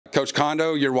Coach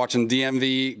Condo, you're watching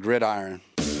DMV Gridiron.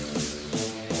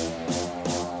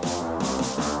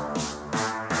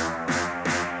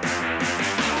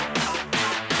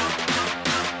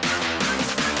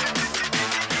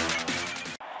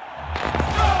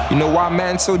 You know why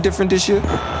Madden's so different this year?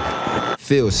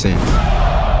 Field sense.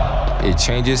 It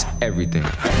changes everything.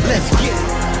 Let's get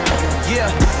it. Yeah.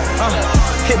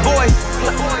 Hit boy.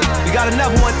 We got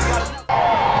another one.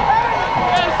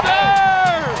 Yes, sir.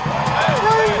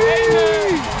 Hey,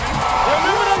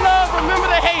 remember the love, remember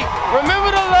the hate.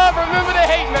 Remember the love, remember the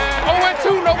hate, man.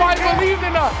 0-2, nobody believed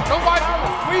in us. Nobody.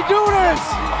 We do this.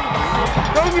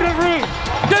 Give me the ring.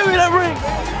 Give me the ring.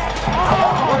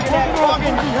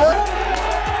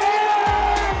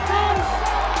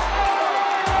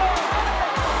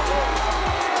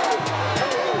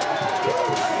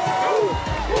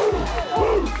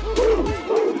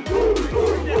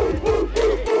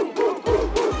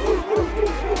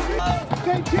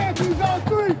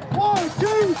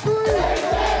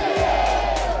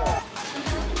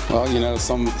 Well, you know,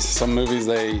 some movies,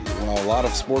 a lot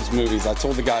of sports movies, I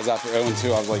told the guys after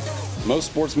 0-2, I was like, most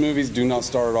sports movies do not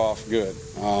start off good.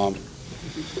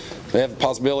 They have the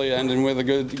possibility of ending with a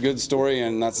good story,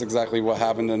 and that's exactly what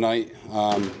happened tonight.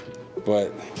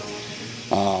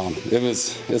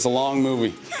 It's a long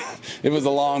movie. It was a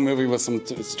long movie with some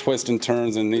twists and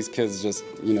turns, and these kids just,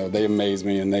 you know, they amaze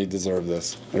me, and they deserve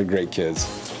this. They're great kids.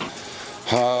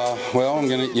 Well, I'm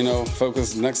gonna,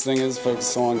 next thing is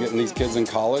focus on getting these kids in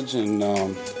college and,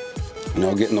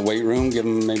 get in the weight room, give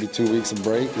them maybe 2 weeks of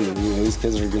break, and, these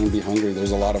kids are gonna be hungry.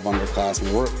 There's a lot of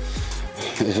underclassmen.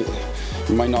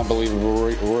 You might not believe it,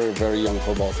 but we're a very young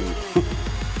football team.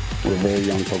 We're a very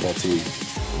young football team.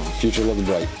 Future looks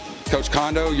bright. Coach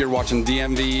Condo, you're watching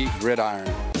DMV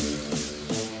Gridiron.